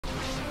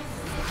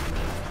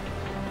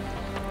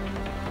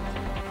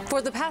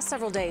For the past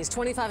several days,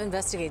 25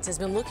 Investigates has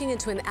been looking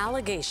into an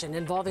allegation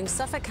involving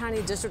Suffolk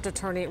County District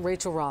Attorney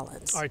Rachael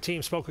Rollins. Our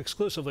team spoke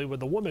exclusively with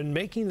the woman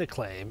making the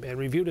claim and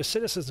reviewed a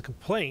citizen's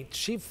complaint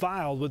she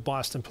filed with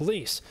Boston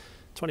police.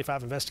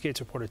 25 Investigates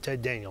reporter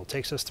Ted Daniel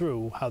takes us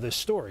through how this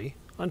story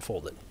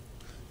unfolded.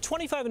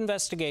 25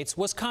 Investigates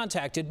was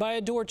contacted by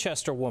a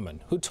Dorchester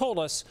woman who told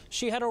us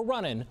she had a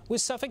run-in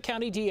with Suffolk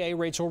County DA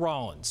Rachael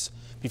Rollins.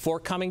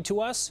 Before coming to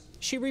us,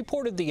 she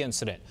reported the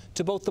incident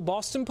to both the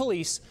Boston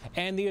Police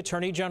and the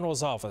Attorney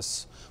General's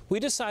office. We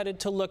decided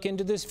to look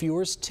into this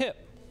viewer's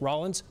tip.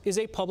 Rollins is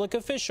a public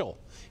official.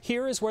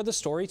 Here is where the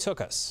story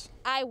took us.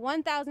 I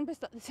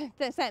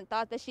 1,000%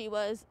 thought that she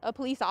was a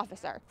police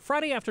officer.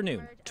 Friday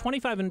afternoon,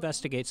 25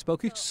 Investigates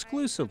spoke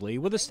exclusively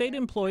with a state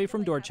employee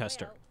from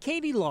Dorchester.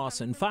 Katie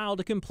Lawson filed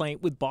a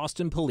complaint with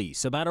Boston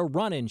Police about a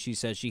run-in she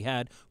says she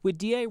had with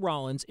DA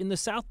Rollins in the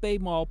South Bay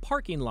Mall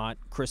parking lot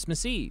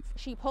Christmas Eve.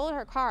 She pulled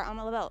her car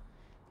almost about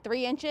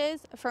 3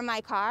 inches from my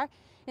car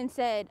and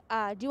said,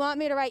 do you want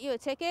me to write you a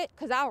ticket?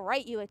 Because I'll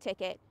write you a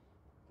ticket.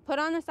 Put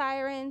on the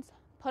sirens,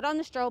 put on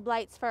the strobe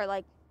lights for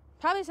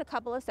probably just a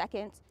couple of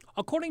seconds.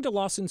 According to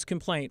Lawson's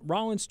complaint,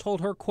 Rollins told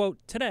her, quote,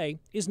 "Today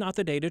is not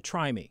the day to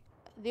try me."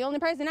 The only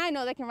person I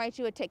know that can write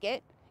you a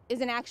ticket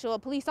is an actual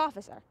police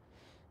officer.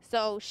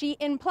 So she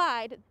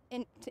implied,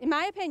 in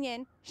my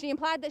opinion, she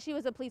implied that she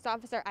was a police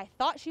officer. I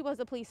thought she was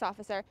a police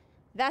officer.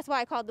 That's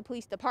why I called the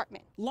police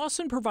department.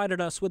 Lawson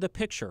provided us with a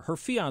picture her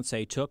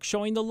fiancé took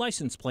showing the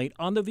license plate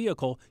on the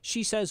vehicle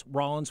she says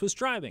Rollins was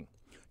driving.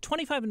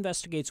 25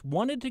 Investigates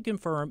wanted to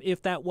confirm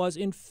if that was,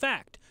 in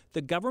fact,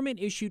 the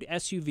government-issued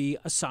SUV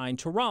assigned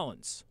to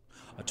Rollins.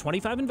 A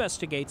 25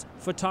 Investigates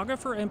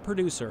photographer and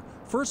producer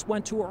first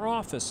went to her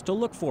office to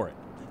look for it.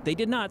 They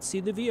did not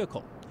see the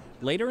vehicle.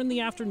 Later in the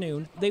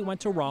afternoon, they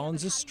went to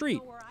Rollins'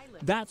 street.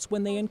 That's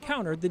when they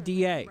encountered the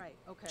DA.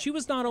 She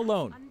was not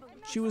alone.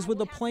 She was with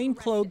a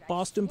plainclothes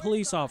Boston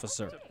police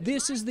officer.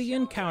 This is the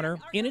encounter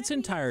in its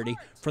entirety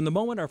from the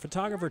moment our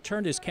photographer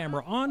turned his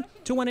camera on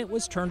to when it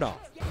was turned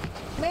off.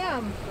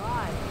 Ma'am.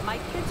 God, my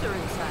kids are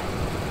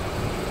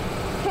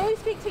inside. Can we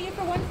speak to you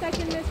for 1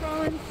 second, Miss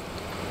Rollins?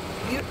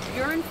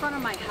 You're in front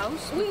of my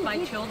house with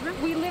my children?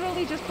 We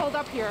literally just pulled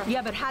up here.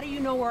 Yeah, but how do you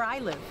know where I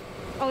live?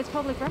 Oh, it's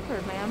public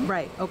record, ma'am.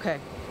 Right, okay.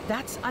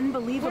 That's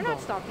unbelievable. We're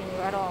not stalking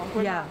you at all.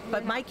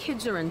 But my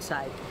kids are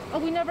inside. Oh,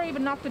 we never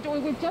even knocked the door.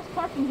 We were just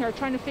parking here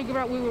trying to figure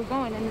out where we were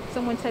going, and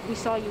someone said we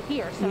saw you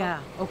here. So. Yeah,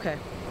 okay.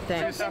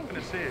 Thanks. You just happened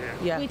to see it.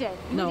 Yeah. We did.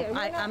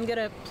 I'm going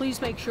to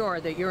please make sure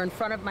that you're in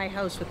front of my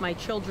house with my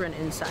children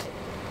inside.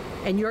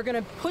 And you're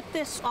going to put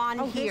this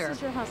on here. This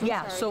is your house.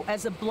 Yeah, so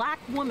as a black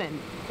woman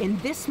in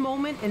this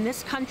moment, in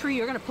this country,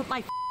 you're going to put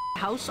my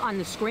house on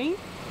the screen?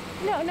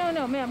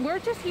 No, ma'am. We're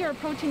just here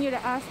approaching you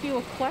to ask you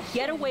a question.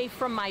 Get away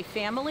from my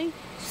family.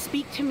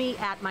 Speak to me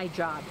at my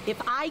job. If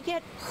I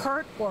get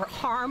hurt or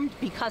harmed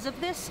because of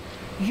this,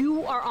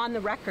 you are on the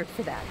record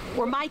for that.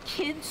 Or my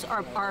kids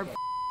are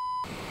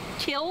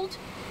killed.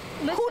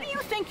 Listen. Who do you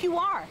think you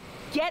are?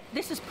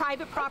 This is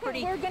private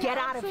property. Okay, get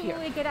out of here.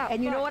 Get out.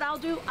 And you know what I'll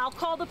do? I'll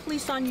call the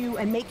police on you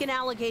and make an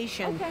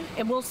allegation,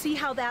 and we'll see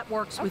how that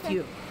works with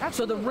you.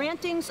 Absolutely. So the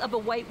rantings of a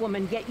white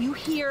woman get you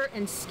here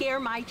and scare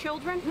my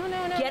children? No.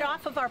 Get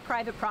off of our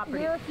private property.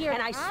 We're here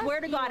and I swear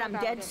to God, I'm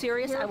dead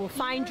serious. I will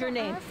find your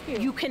name.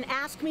 You can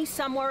ask me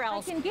somewhere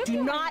else.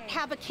 Do not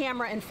have a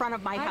camera in front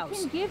of my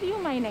house. I can give you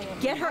my name.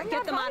 Get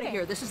them out of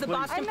here. This is the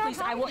Boston Police.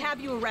 I will have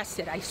you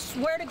arrested. I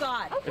swear to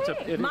God.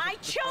 Okay. My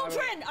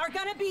children are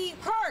going to be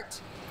hurt.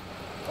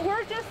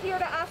 We're just here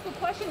to ask a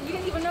question. You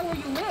didn't even know where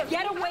you live.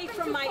 Get away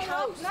from my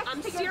house.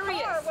 I'm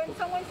serious. When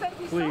someone said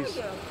we saw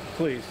you.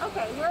 Please.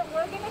 Okay,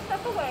 we're going to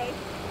step away.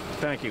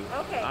 Thank you.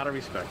 Okay. Out of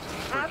respect.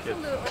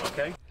 Absolutely.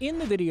 Okay. In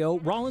the video,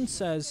 Rollins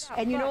says,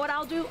 and you know what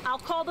I'll do? I'll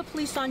call the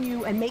police on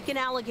you and make an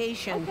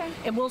allegation,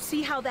 and we'll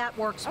see how that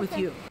works with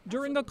you.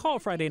 During a call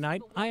Friday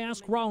night, I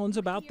asked Rollins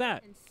about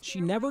that. She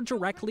never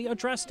directly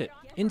addressed it.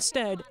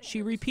 Instead,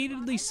 she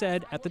repeatedly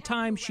said at the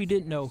time she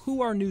didn't know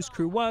who our news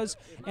crew was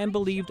and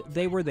believed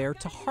they were there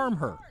to harm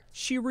her.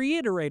 She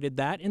reiterated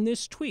that in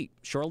this tweet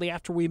shortly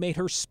after we made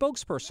her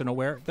spokesperson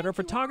aware that our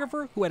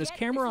photographer, who had his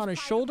camera on his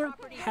shoulder,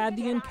 had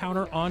the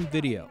encounter on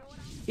video.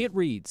 It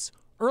reads,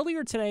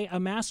 "Earlier today, a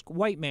masked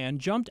white man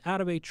jumped out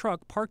of a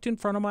truck parked in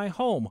front of my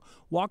home,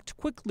 walked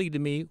quickly to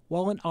me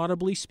while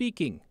inaudibly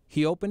speaking.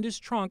 He opened his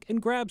trunk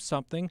and grabbed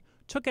something,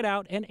 took it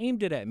out and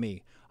aimed it at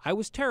me. I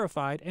was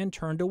terrified and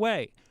turned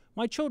away.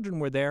 My children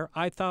were there.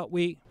 I thought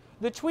we..."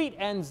 The tweet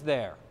ends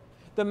there.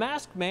 The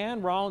masked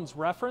man Rollins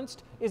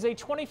referenced is a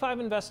 25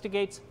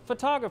 Investigates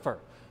photographer.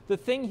 The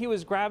thing he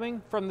was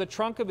grabbing from the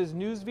trunk of his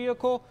news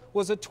vehicle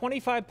was a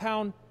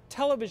 25-pound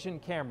television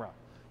camera.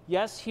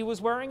 Yes, he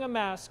was wearing a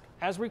mask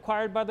as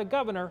required by the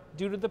governor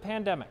due to the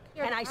pandemic.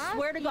 And I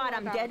swear to God,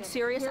 I'm dead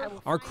serious.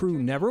 Our crew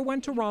never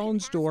went to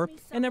Rollins' door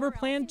and never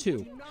planned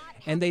to,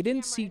 and they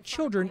didn't see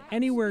children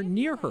anywhere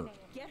near her.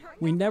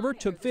 We never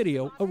took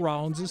video of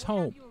Rollins'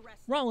 home.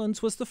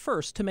 Rollins was the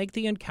first to make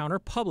the encounter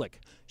public.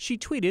 She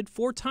tweeted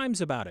 4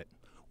 times about it.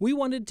 We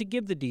wanted to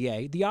give the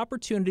DA the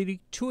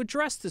opportunity to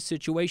address the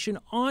situation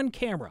on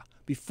camera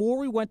before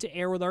we went to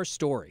air with our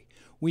story.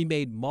 We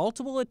made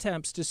multiple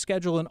attempts to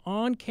schedule an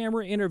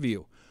on-camera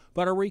interview,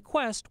 but our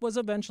request was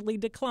eventually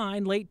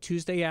declined late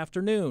Tuesday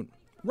afternoon.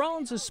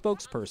 Rollins'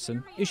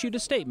 spokesperson issued a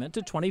statement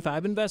to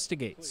 25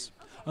 Investigates.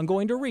 I'm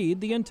going to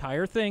read the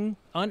entire thing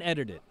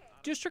unedited.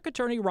 District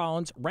Attorney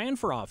Rollins ran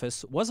for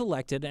office, was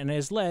elected, and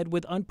has led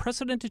with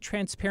unprecedented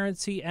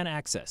transparency and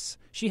access.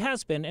 She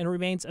has been and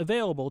remains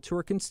available to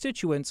her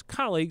constituents,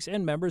 colleagues,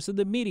 and members of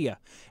the media,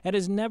 and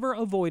has never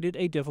avoided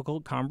a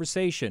difficult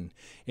conversation.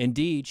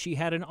 Indeed, she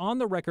had an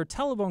on-the-record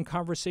telephone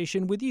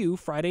conversation with you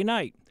Friday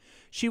night.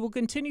 She will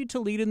continue to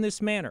lead in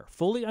this manner,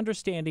 fully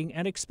understanding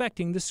and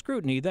expecting the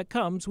scrutiny that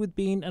comes with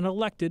being an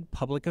elected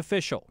public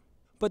official.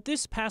 But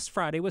this past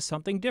Friday was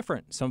something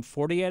different. Some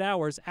 48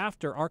 hours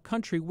after our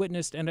country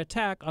witnessed an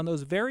attack on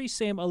those very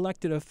same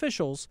elected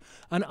officials,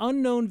 an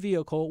unknown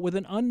vehicle with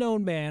an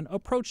unknown man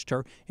approached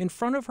her in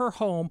front of her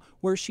home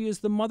where she is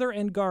the mother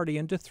and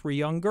guardian to 3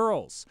 young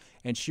girls.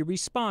 And she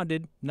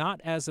responded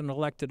not as an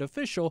elected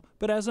official,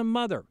 but as a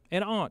mother,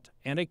 an aunt,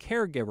 and a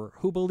caregiver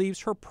who believes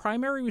her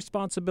primary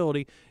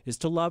responsibility is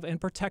to love and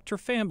protect her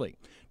family.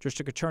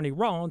 District Attorney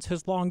Rollins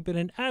has long been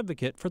an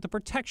advocate for the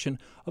protection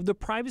of the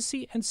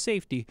privacy and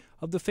safety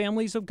of the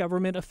families of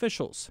government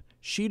officials.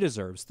 She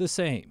deserves the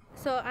same.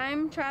 So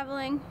I'm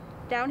traveling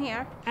down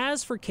here.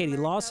 As for Katie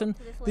Lawson,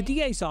 the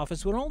DA's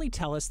office would only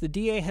tell us the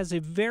DA has a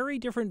very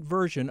different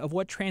version of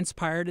what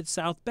transpired at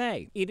South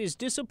Bay. It is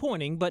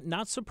disappointing but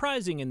not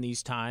surprising in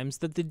these times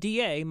that the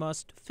DA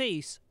must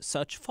face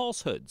such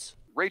falsehoods.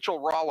 Rachael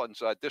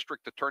Rollins,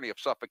 District Attorney of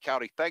Suffolk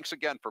County, thanks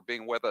again for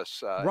being with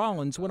us.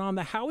 Rollins went on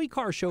the Howie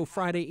Carr Show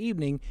Friday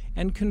evening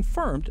and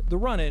confirmed the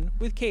run-in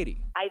with Katie.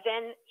 I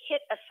then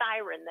hit a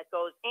siren that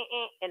goes,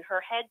 and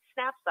her head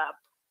snaps up.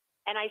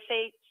 And I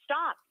say,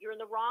 stop, you're in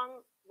the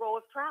wrong row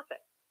of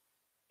traffic,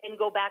 and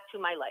go back to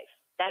my life.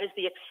 That is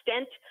the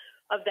extent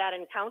of that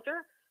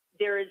encounter.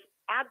 There is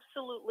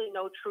absolutely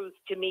no truth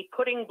to me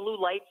putting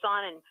blue lights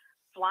on and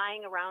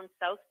flying around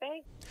South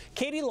Bay.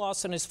 Katie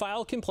Lawson has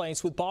filed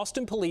complaints with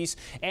Boston Police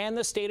and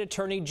the State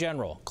Attorney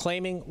General,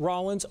 claiming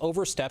Rollins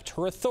overstepped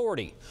her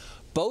authority.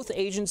 Both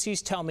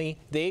agencies tell me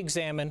they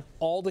examine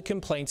all the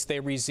complaints they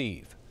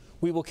receive.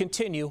 We will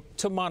continue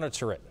to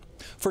monitor it.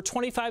 For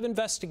 25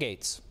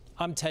 Investigates,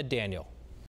 I'm Ted Daniel.